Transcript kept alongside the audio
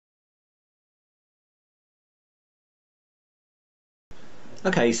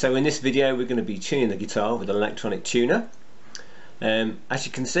Okay, so in this video we're going to be tuning the guitar with an electronic tuner. As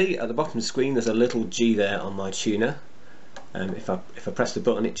you can see at the bottom of the screen there's a little G there on my tuner. If I press the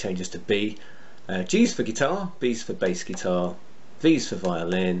button it changes to B. G's for guitar, B's for bass guitar, V's for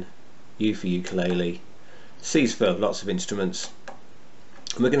violin, U for ukulele, C's for lots of instruments,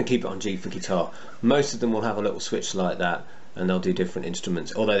 and we're going to keep it on G for guitar. Most of them will have a little switch like that and they'll do different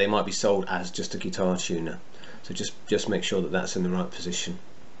instruments, although they might be sold as just a guitar tuner. So just make sure that that's in the right position.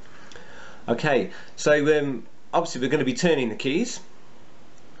 Okay, so obviously we're going to be turning the keys.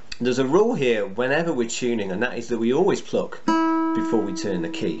 There's a rule here whenever we're tuning, and that is that we always pluck before we turn the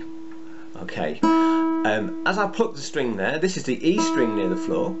key. Okay, as I pluck the string there, this is the E string near the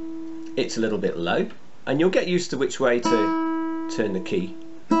floor. It's a little bit low, and you'll get used to which way to turn the key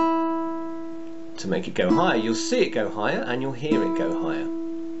to make it go higher. You'll see it go higher and you'll hear it go higher.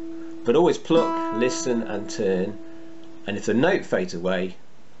 But always pluck, listen and turn, and if the note fades away,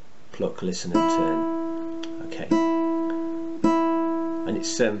 pluck, listen and turn. Okay, and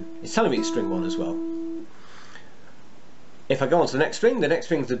it's telling me it's string 1 as well. If I go on to the next string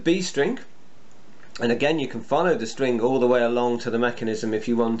is the B string, and again you can follow the string all the way along to the mechanism if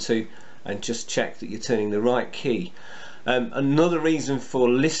you want to, and just check that you're turning the right key. Another reason for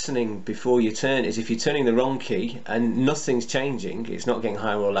listening before you turn is if you're turning the wrong key and nothing's changing, it's not getting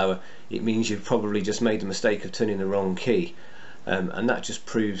higher or lower, it means you've probably just made the mistake of turning the wrong key, and that just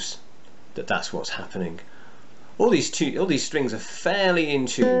proves that that's what's happening. All these strings are fairly in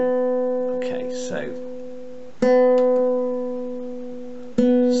tune. Okay, so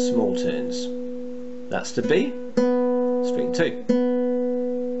small turns. That's the B, string 2.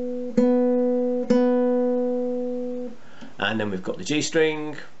 And then we've got the G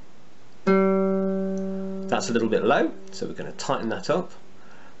string. That's a little bit low, so we're going to tighten that up.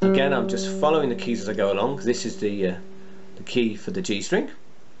 Again, I'm just following the keys as I go along. This is the key for the G string.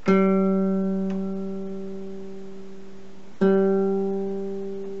 And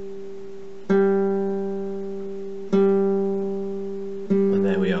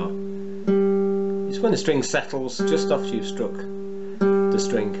there we are. It's when the string settles just after you've struck the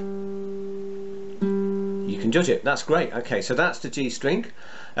string. You can judge it. That's great. Okay, so that's the G string.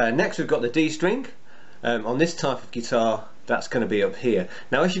 Next we've got the D string. On this type of guitar that's going to be up here.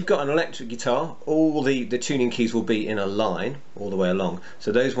 Now if you've got an electric guitar, all the tuning keys will be in a line all the way along,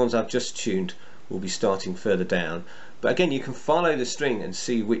 so those ones I've just tuned will be starting further down, but again you can follow the string and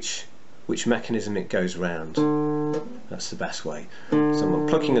see which mechanism it goes round. That's the best way. So I'm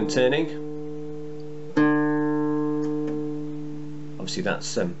plucking and turning. Obviously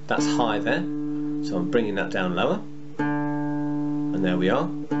that's high there, so I'm bringing that down lower, and there we are.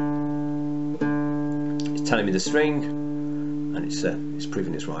 It's telling me the string, and it's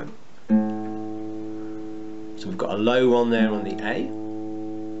proving it's right. So we've got a low on there on the A,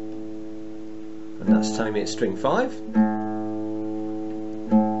 and that's telling me it's string 5.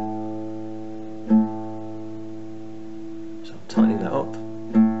 So I'm tightening that up.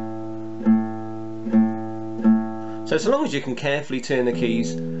 So long as you can carefully turn the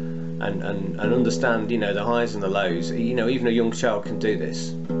keys and understand, you know, the highs and the lows, you know, even a young child can do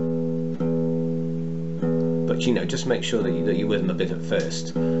this. But you know, just make sure that you're with them a bit at first,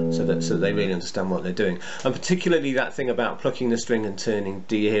 so that they really understand what they're doing. And particularly that thing about plucking the string and turning.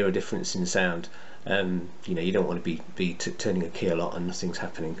 Do you hear a difference in sound? You know, you don't want to be turning a key a lot and nothing's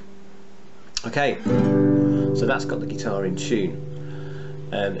happening. Okay, so that's got the guitar in tune.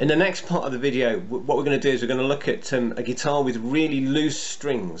 In the next part of the video, what we're going to do is we're going to look at a guitar with really loose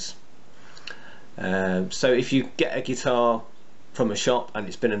strings. So if you get a guitar from a shop and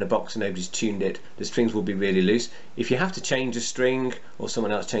it's been in a box and nobody's tuned it, the strings will be really loose. If you have to change a string, or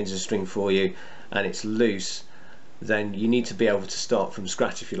someone else changes a string for you and it's loose, then you need to be able to start from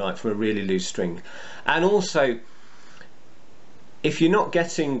scratch, if you like, from a really loose string. And also, if you're not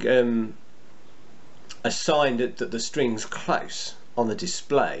getting a sign that the string's close on the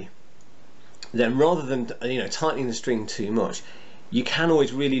display, then rather than, you know, tightening the string too much, you can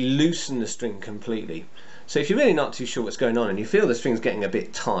always really loosen the string completely. So if you're really not too sure what's going on and you feel the string's getting a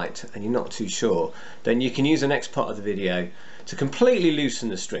bit tight and you're not too sure, then you can use the next part of the video to completely loosen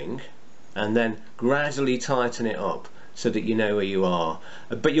the string and then gradually tighten it up so that you know where you are.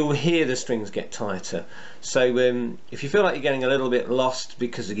 But you'll hear the strings get tighter. So if you feel like you're getting a little bit lost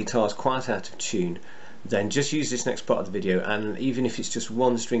because the guitar's quite out of tune, then just use this next part of the video, and even if it's just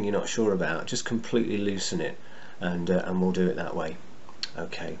one string you're not sure about, just completely loosen it, and we'll do it that way.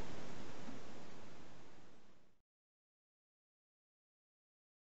 Okay.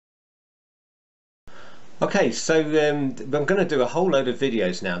 Okay, so I'm going to do a whole load of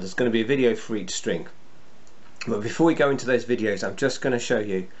videos now. There's going to be a video for each string. But before we go into those videos, I'm just going to show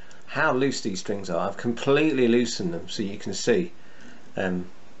you how loose these strings are. I've completely loosened them so you can see they're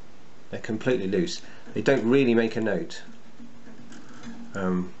completely loose. They don't really make a note.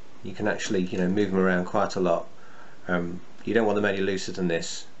 You can actually, you know, move them around quite a lot. You don't want them any looser than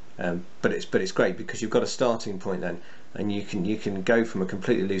this, but it's great because you've got a starting point then, and you can go from a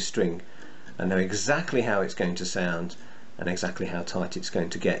completely loose string and know exactly how it's going to sound and exactly how tight it's going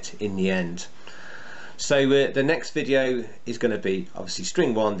to get in the end. So the next video is going to be obviously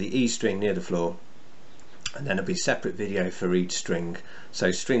string 1, the E string near the floor, and then there'll be a separate video for each string.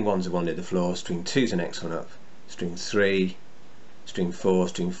 So string 1's the one near the floor, string 2's the next one up, string 3, string 4,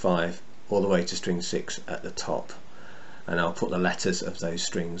 string 5, all the way to string 6 at the top. And I'll put the letters of those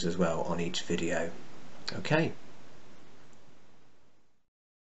strings as well on each video. Okay.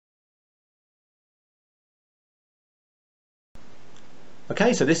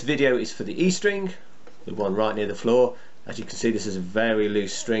 Okay, so this video is for the E string, the one right near the floor. As you can see, this is a very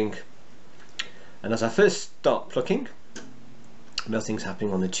loose string. And as I first start plucking, nothing's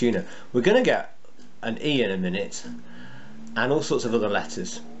happening on the tuner. We're going to get an E in a minute and all sorts of other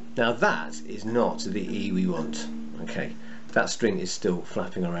letters. Now that is not the E we want. Okay, that string is still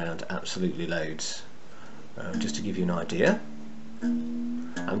flapping around absolutely loads. Just to give you an idea,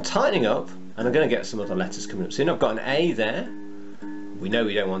 I'm tightening up and I'm going to get some other letters coming up soon. I've got an A there. We know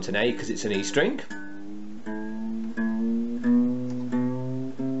we don't want an A because it's an E string.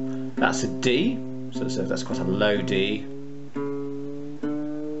 That's a D, so that's quite a low D.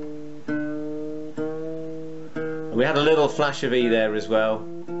 And we had a little flash of E there as well.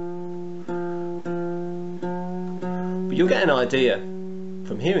 But you'll get an idea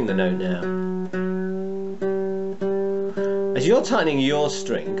from hearing the note now. As you're tightening your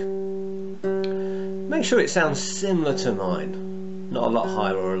string, make sure it sounds similar to mine. Not a lot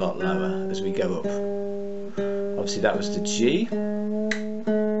higher or a lot lower as we go up. Obviously that was the G.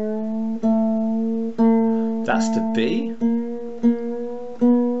 That's the B.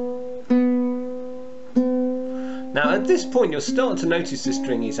 Now at this point you'll start to notice the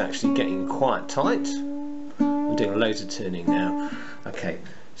string is actually getting quite tight. I'm doing loads of turning now. Okay,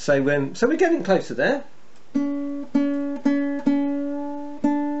 so we're getting closer there.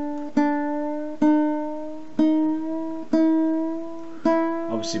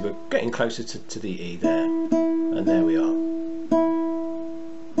 Obviously we're getting closer to the E there, and there we are.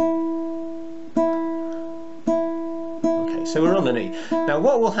 Okay, so we're on an E. Now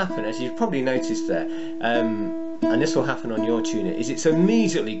what will happen, as you've probably noticed there, and this will happen on your tuner, is it's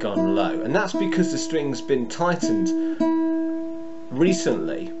immediately gone low, and that's because the string's been tightened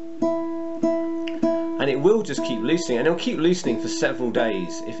recently, and it will just keep loosening, and it'll keep loosening for several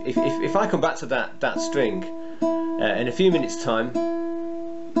days. If I come back to that string in a few minutes time,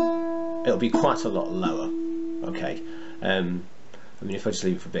 it'll be quite a lot lower. Okay, I mean, if I just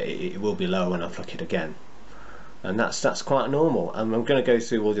leave it for a bit, it will be lower when I pluck it again, and that's quite normal. And I'm going to go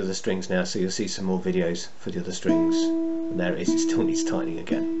through all the other strings now, so you'll see some more videos for the other strings. And there it is, it still needs tightening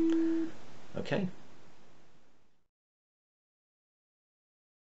again. Okay.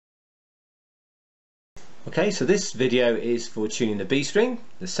 Okay, so this video is for tuning the B string,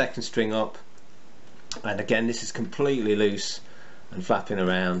 the second string up, and again this is completely loose and flapping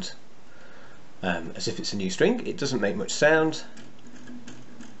around as if it's a new string. It doesn't make much sound,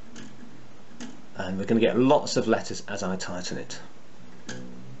 and we're going to get lots of letters as I tighten it.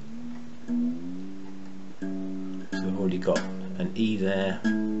 So we've already got an E there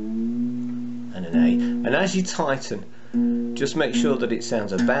and an A, and as you tighten, just make sure that it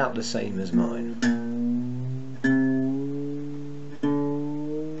sounds about the same as mine.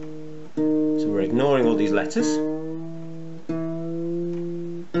 So we're ignoring all these letters.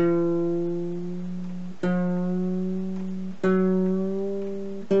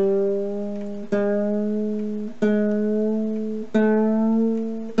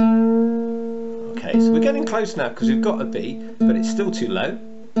 Okay, so we're getting close now because we've got a B, but it's still too low.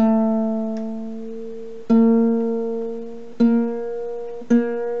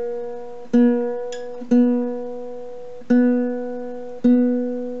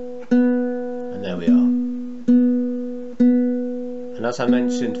 And there we are. And as I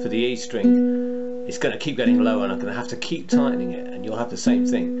mentioned, for the E string, it's going to keep getting lower, and I'm going to have to keep tightening it, and you'll have the same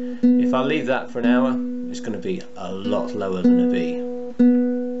thing. If I leave that for an hour, it's going to be a lot lower than a B.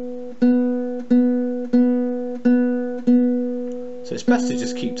 So it's best to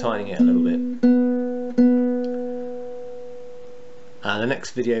just keep tightening it a little bit. And the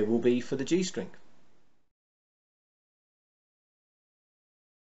next video will be for the G string.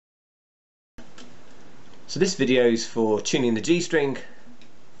 So this video is for tuning the G string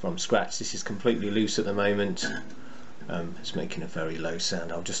from scratch. This is completely loose at the moment. It's making a very low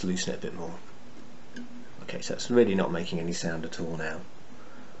sound. I'll just loosen it a bit more. Okay, so it's really not making any sound at all now.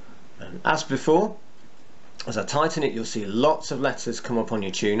 As before, as I tighten it, you'll see lots of letters come up on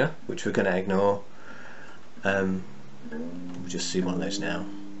your tuner, which we're going to ignore. We'll just see one of those now.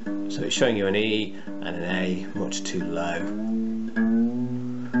 So it's showing you an E and an A, much too low.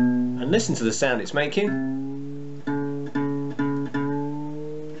 And listen to the sound it's making.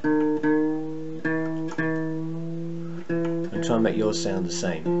 And try and make yours sound the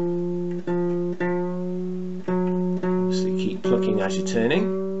same. Obviously keep plucking as you're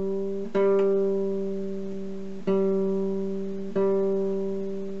turning.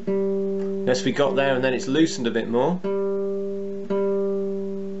 Yes, we got there and then it's loosened a bit more.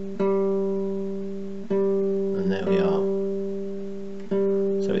 And there we are.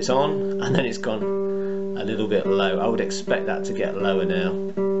 So it's on and then it's gone a little bit low. I would expect that to get lower now.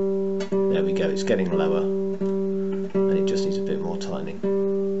 There we go, it's getting lower. And it just needs a bit more tightening.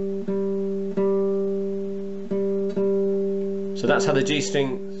 So that's how the G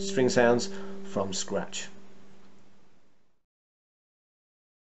string sounds from scratch.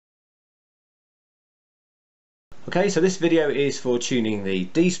 Okay, so this video is for tuning the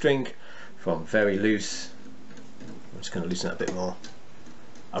D string from very loose. I'm just going to loosen that a bit more.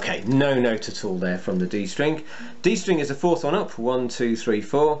 Okay, no note at all there from the D string. D string is the fourth one up, 1, 2, 3,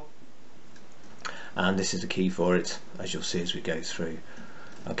 4. And this is the key for it, as you'll see as we go through.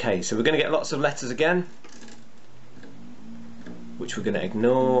 Okay, so we're going to get lots of letters again, which we're going to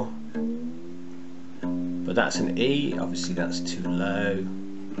ignore. But that's an E, obviously that's too low.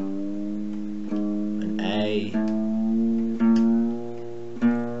 An A.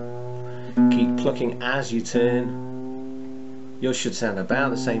 Keep plucking as you turn. Yours should sound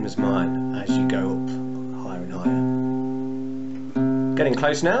about the same as mine as you go up higher and higher. Getting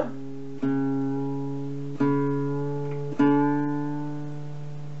close now.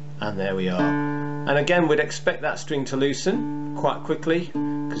 And there we are. And again, we'd expect that string to loosen quite quickly,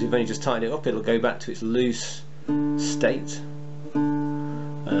 because you've only just tightened it up, it'll go back to its loose state.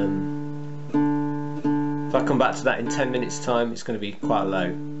 If I come back to that in 10 minutes time, it's going to be quite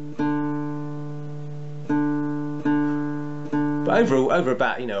low. But overall, over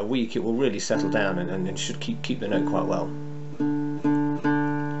about a week, it will really settle down and should keep the note quite well.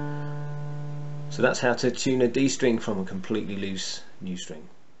 So that's how to tune a D string from a completely loose new string.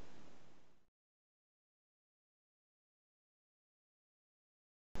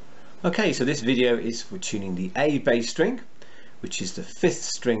 Okay, so this video is for tuning the A bass string, which is the 5th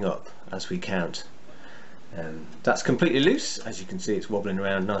string up as we count. That's completely loose. As you can see, it's wobbling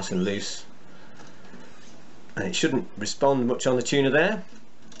around nice and loose. And it shouldn't respond much on the tuner there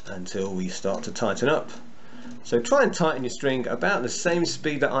until we start to tighten up. So try and tighten your string about the same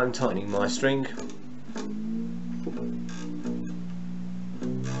speed that I'm tightening my string.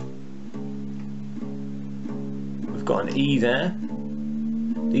 We've got an E there.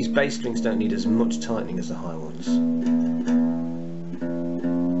 These bass strings don't need as much tightening as the high ones.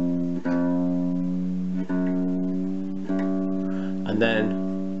 And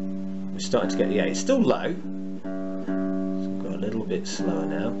then we're starting to get the A. It's still low, so we've got a little bit slower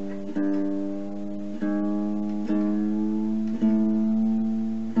now.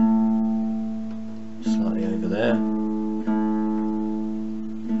 Slightly over there.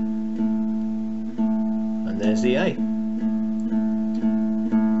 And there's the A.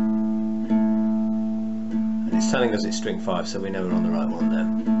 Telling us it's string 5, so we know we're on the right one there.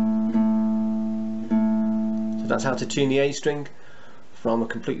 So that's how to tune the A string from a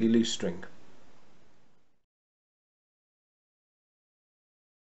completely loose string.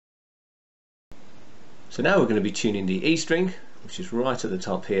 So now we're going to be tuning the E string, which is right at the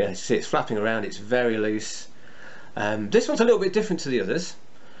top here. You see it's flapping around, it's very loose. This one's a little bit different to the others.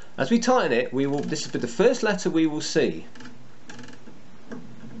 As we tighten it, this will be the first letter we will see.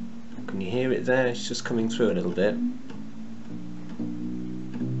 Can you hear it there? It's just coming through a little bit.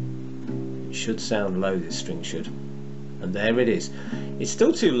 It should sound low, this string should. And there it is. It's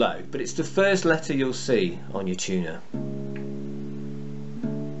still too low, but it's the first letter you'll see on your tuner.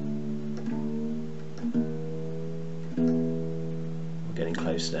 We're getting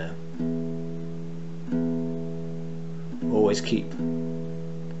close there. Always keep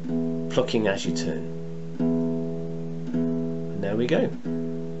plucking as you turn. And there we go.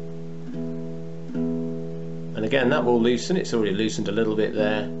 And again, that will loosen. It's already loosened a little bit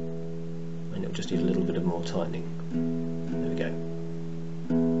there, and it'll just need a little bit of more tightening. There we go.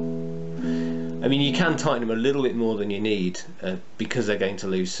 I mean, you can tighten them a little bit more than you need because they're going to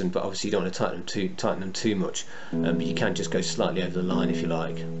loosen, but obviously you don't want to tighten them too much. But you can just go slightly over the line if you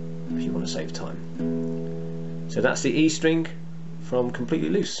like, if you want to save time. So that's the E string from Completely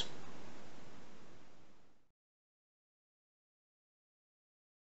Loose.